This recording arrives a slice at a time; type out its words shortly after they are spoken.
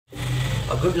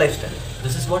A good lifestyle,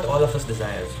 this is what all of us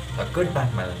desires. A good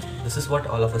bank balance, this is what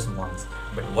all of us wants.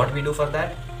 But what we do for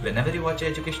that, whenever you watch an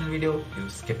educational video, you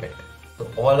skip it. So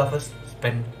all of us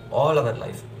spend all our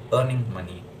life earning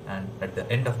money, and at the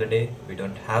end of the day, we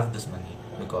don't have this money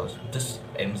because this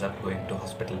ends up going to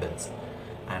hospital bills.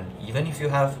 And even if you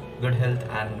have good health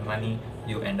and money,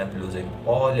 you end up losing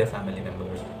all your family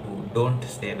members who don't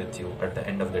stay with you at the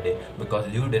end of the day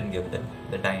because you didn't give them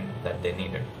the time that they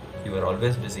needed. You were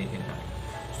always busy in that.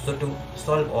 So to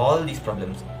solve all these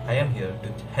problems, I am here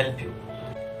to help you.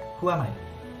 Who am I?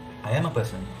 I am a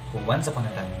person who once upon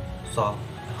a time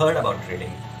heard about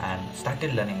trading and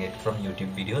started learning it from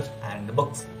YouTube videos and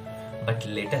books. But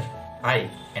later, I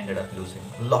ended up losing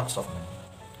lots of money.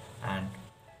 And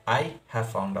I have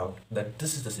found out that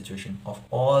this is the situation of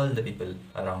all the people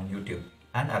around YouTube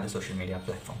and other social media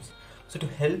platforms. So to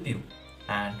help you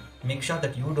and make sure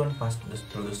that you don't pass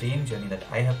through the same journey that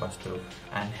I have passed through,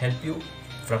 and help you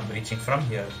from reaching from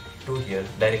here to here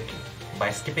directly by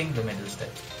skipping the middle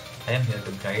steps, I am here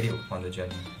to guide you on the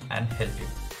journey and help you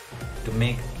to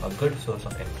make a good source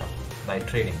of income by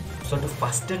trading. So to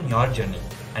fasten your journey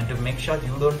and to make sure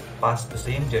you don't pass the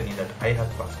same journey that I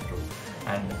have passed through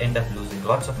and end up losing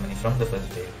lots of money from the first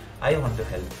day, I want to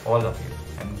help all of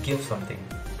you and give something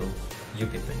to you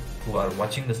people who are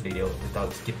watching this video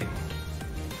without skipping it.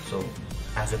 So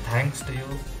as a thanks to you,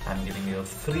 I'm giving you a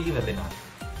free webinar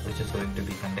which is going to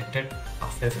be conducted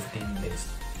after 15 days.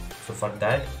 So for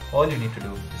that, all you need to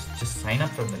do is just sign up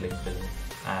from the link below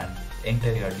and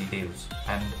enter your details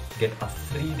and get a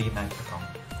free demat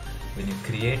account. When you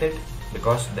create it,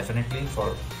 because definitely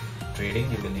for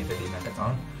trading you will need a demat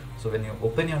account. So when you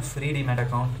open your free demat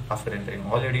account, after entering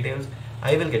all your details,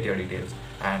 I will get your details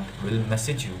and will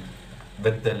message you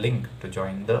with the link to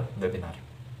join the webinar.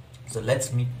 So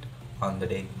let's meet on the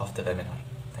day of the webinar.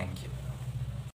 Thank you.